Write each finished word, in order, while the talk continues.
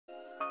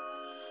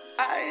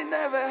I ain't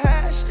never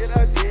had shit,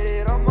 I did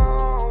it on my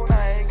own.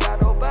 I ain't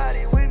got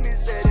nobody with me,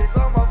 said it's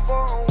on my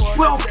phone.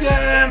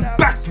 Welcome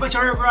back to my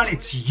channel, everyone.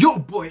 It's your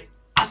boy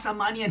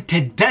Armani, and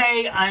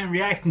today I'm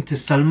reacting to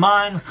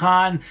Salman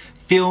Khan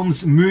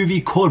film's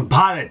movie called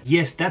Bharat.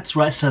 Yes, that's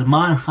right,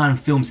 Salman Khan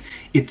Films.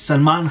 It's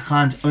Salman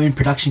Khan's own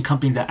production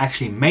company that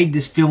actually made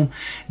this film.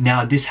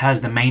 Now this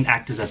has the main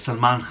actors as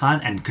Salman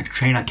Khan and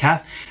Katrina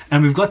Kaif,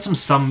 and we've got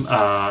some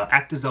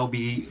actors that will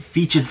be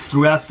featured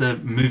throughout the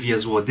movie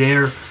as well.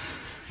 They're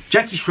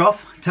Jackie Shroff,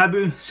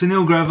 Tabu,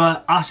 Sunil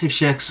Grover, Asif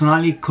Sheikh,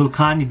 Sonali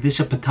Kulkarni,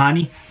 Disha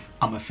Patani.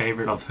 I'm a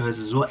favorite of hers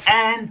as well.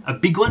 And a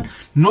big one,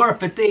 Nora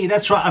Fatehi.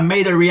 That's right, I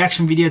made a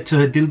reaction video to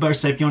her Dilbar,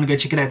 so if you want to go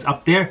check it out, it's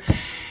up there.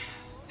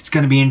 It's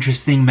going to be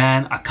interesting,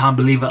 man. I can't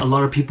believe it. A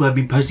lot of people have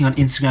been posting on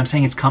Instagram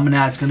saying it's coming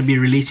out, it's going to be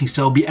releasing,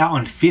 so it'll be out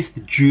on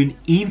 5th June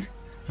Eve.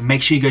 And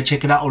make sure you go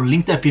check it out. I'll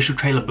link the official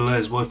trailer below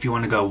as well if you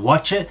want to go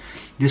watch it.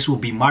 This will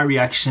be my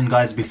reaction,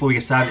 guys. Before we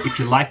get started, if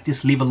you like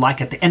this, leave a like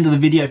at the end of the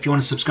video. If you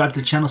want to subscribe to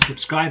the channel,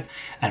 subscribe.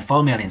 And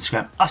follow me on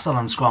Instagram,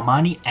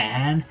 Armani.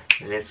 And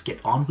let's get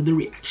on with the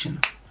reaction.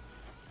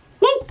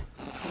 Woo!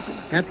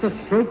 At the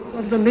stroke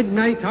of the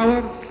midnight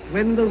hour,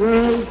 when the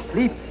world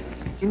sleeps,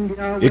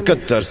 India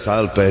 71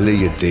 साल पहले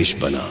ये देश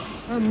बना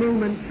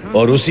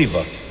और उसी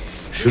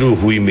वक्त शुरू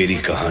हुई मेरी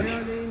कहानी।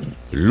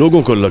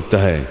 लोगों को लगता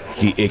है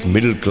कि एक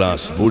मिडिल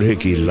क्लास बूढ़े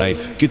की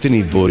लाइफ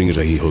कितनी बोरिंग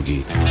रही होगी।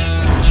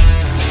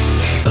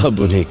 अब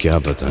उन्हें क्या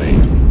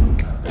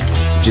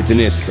बताएं?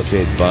 जितने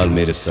सफेद बाल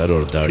मेरे सर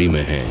और दाढ़ी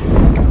में हैं,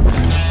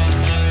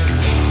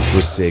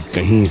 उससे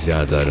कहीं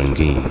ज्यादा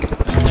रंगीन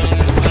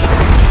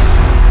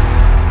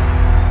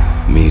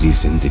मेरी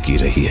जिंदगी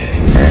रही है।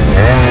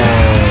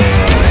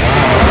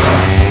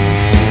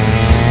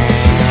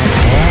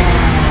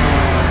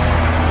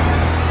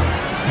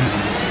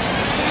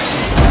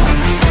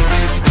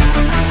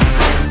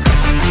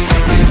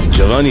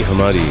 जवानी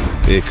हमारी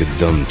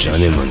एकदम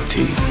जाने मन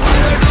थी।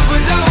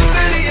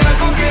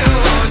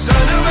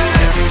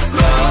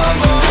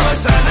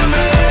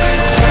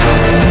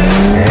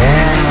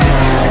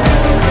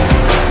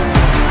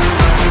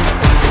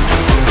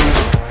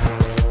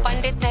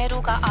 पंडित नेहरू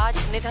का आज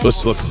निधन।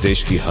 उस वक्त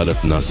देश की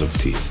हालत नाजुक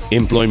थी,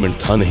 एम्प्लॉयमेंट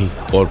था नहीं,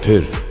 और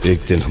फिर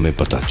एक दिन हमें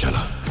पता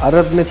चला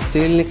अरब में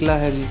तेल निकला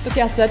है जी। तो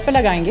क्या सर पे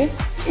लगाएंगे?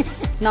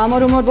 नाम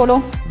और उम्र बोलो।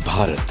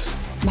 भारत।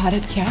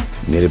 भारत क्या?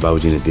 मेरे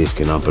बाबूजी ने देश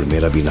के नाम पर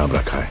मेरा भी नाम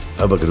रखा है।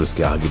 अब अगर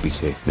उसके आगे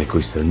पीछे मैं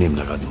कोई सरनेम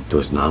लगा दूं,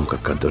 तो इस नाम का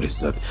कद्र और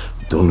इज्जत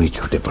दोनों ही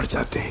छोटे पड़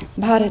जाते हैं।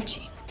 भारत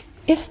जी,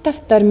 इस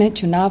दफ्तर में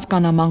चुनाव का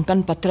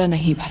नामांकन पत्र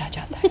नहीं भरा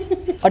जाता है।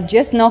 और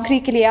जिस नौकरी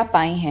के लिए आप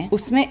आई हैं,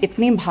 उसमें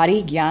इतनी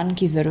भारी ज्ञान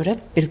की जरूरत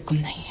बिल्कुल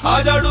नहीं है।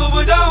 आजा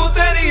डूब जाऊं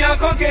तेरी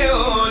आंखों के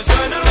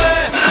ओशन में।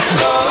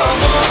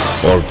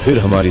 और फिर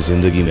हमारी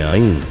जिंदगी में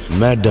आई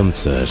मैडम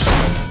सर।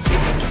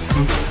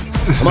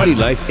 हमारी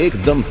लाइफ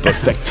एकदम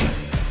परफेक्ट थी।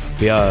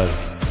 प्यार,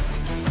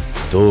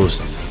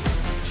 दोस्त,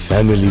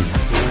 फैमिली।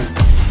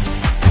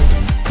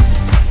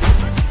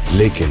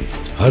 लेकिन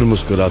हर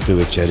मुस्कुराते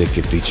हुए चेहरे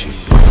के पीछे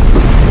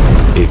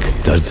एक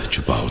दर्द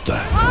छुपा होता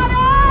है।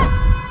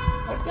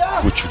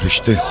 कुछ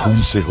रिश्ते खून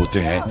से होते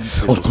हैं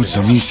और कुछ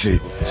जमीन से।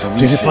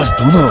 तेरे पास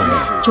दोनों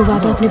हैं। जो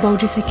वादा अपने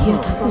बाबूजी से किया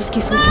था,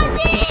 उसकी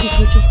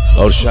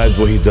सोचो। और शायद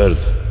वही दर्द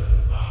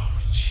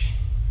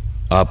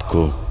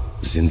आपको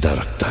जिंदा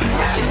रखता है।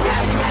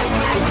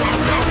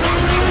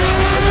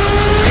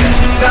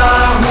 जिंदा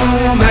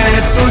हूँ मैं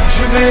तुझ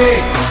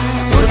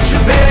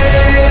में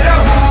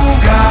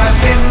रहूंगा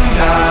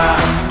जिंदा,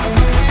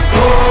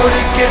 तोड़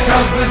के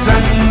सब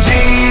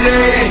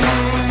जंजीरें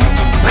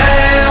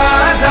मैं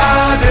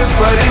आजाद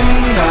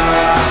परिंदा।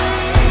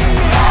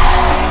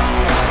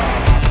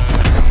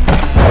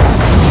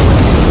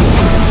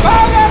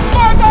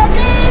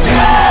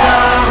 जिंदा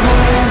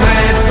हूँ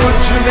मैं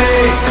तुझ में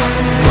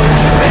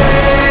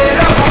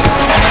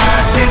रहूंगा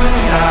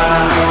जिंदा,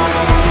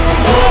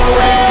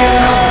 तोड़ के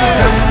सब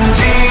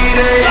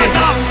जंजीरें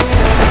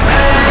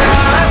मैं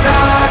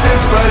आजाद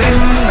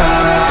परिंदा।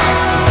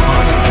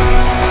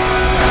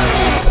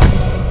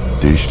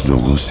 देश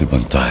लोगों से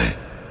बनता है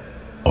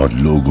और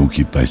लोगों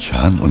की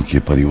पहचान उनके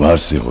परिवार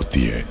से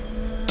होती है।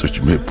 तुझ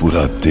में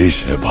पूरा देश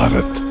है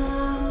भारत।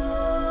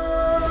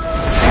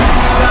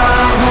 जिंदा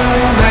हूँ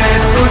मैं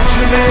तुझ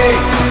में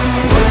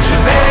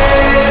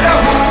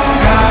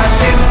रहूंगा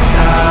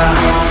जिंदा।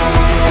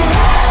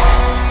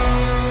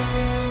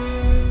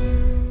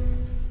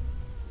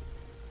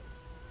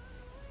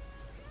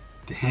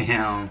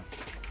 Damn.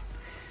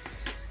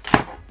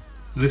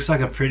 Looks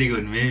like a pretty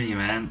good movie,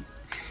 man.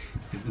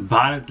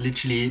 Bharat,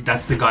 literally,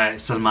 that's the guy,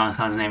 Salman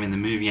Khan's name in the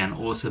movie, and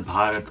also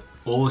Bharat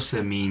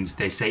also means,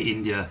 they say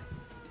India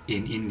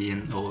in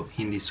Indian or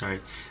Hindi, sorry.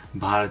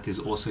 Bharat is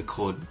also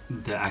called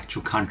the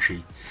actual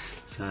country.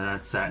 So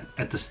that's that.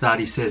 At the start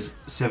he says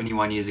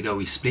 71 years ago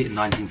we split in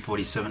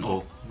 1947,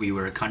 or we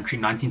were a country.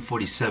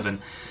 1947,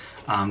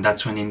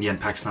 that's when India and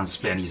Pakistan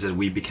split, and he said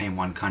we became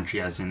one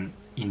country, as in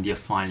India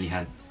finally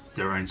had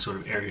their own sort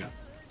of area.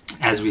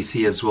 As we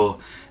see as well,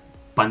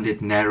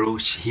 Pandit Nehru.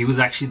 He was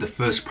actually the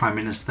first prime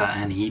minister,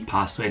 and he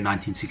passed away in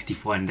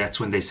 1964, and that's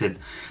when they said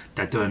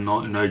that there were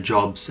no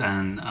jobs,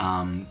 and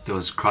there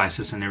was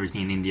crisis and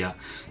everything in India.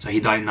 So he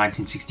died in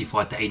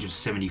 1964 at the age of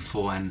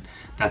 74, and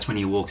that's when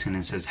he walks in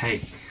and says,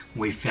 hey,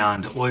 we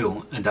found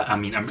oil, and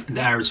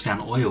the Arabs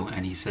found oil,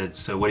 and he said,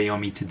 so what do you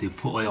want me to do,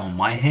 put oil on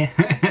my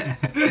hair?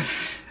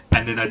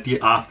 And then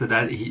after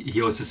that,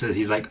 he also says,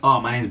 he's like, oh,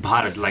 my name is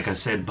Bharat. Like I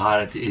said,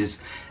 Bharat is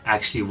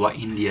actually what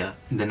India,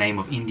 the name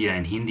of India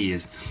in Hindi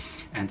is.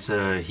 And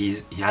so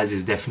he has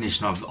his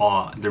definition of,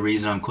 oh, the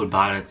reason I'm called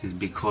Bharat is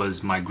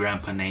because my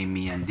grandpa named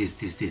me, and this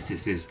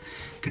is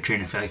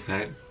Katrina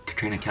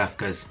Kaif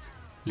goes,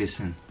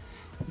 listen,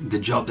 the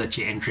job that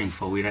you're entering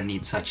for, we don't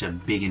need such a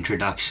big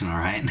introduction, all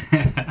right?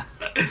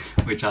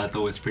 Which I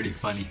thought was pretty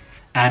funny.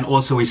 And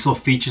also we saw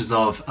features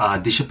of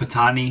Disha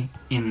Patani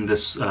in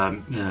this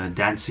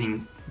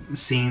dancing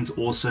scenes.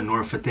 Also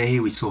Nora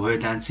Fatehi, we saw her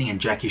dancing, and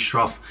Jackie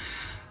Shroff,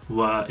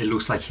 well, it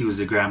looks like he was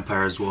a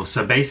grandpa as well.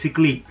 So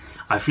basically,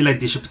 I feel like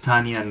Disha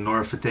Patani and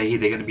Nora Fatehi,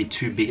 they're going to be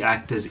two big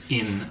actors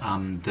in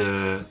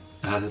the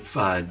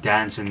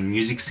dance and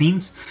music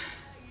scenes.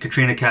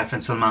 Katrina Kaif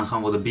and Salman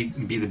Khan will be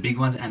the big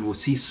ones, and we'll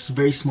see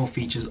very small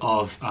features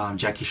of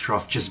Jackie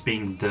Shroff just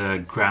being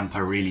the grandpa,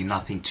 really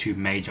nothing too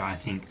major, I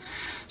think.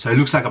 So it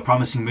looks like a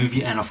promising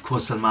movie, and of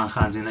course Salman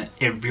Khan's in it.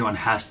 Everyone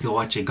has to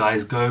watch it,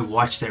 guys. Go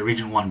watch the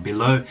original one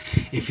below.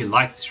 If you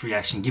like this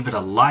reaction, give it a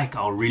like.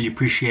 I'll really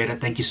appreciate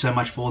it. Thank you so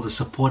much for all the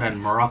support, and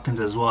Moroccans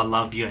as well, I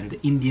love you, and the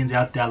Indians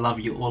out there, I love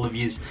you, all of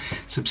you.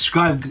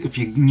 Subscribe if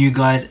you're new,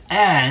 guys,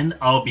 and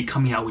I'll be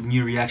coming out with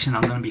new reaction.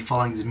 I'm going to be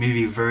following this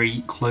movie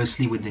very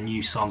closely with the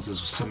new songs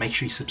as well, so make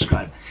sure you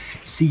subscribe.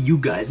 See you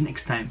guys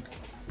next time.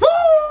 Woo!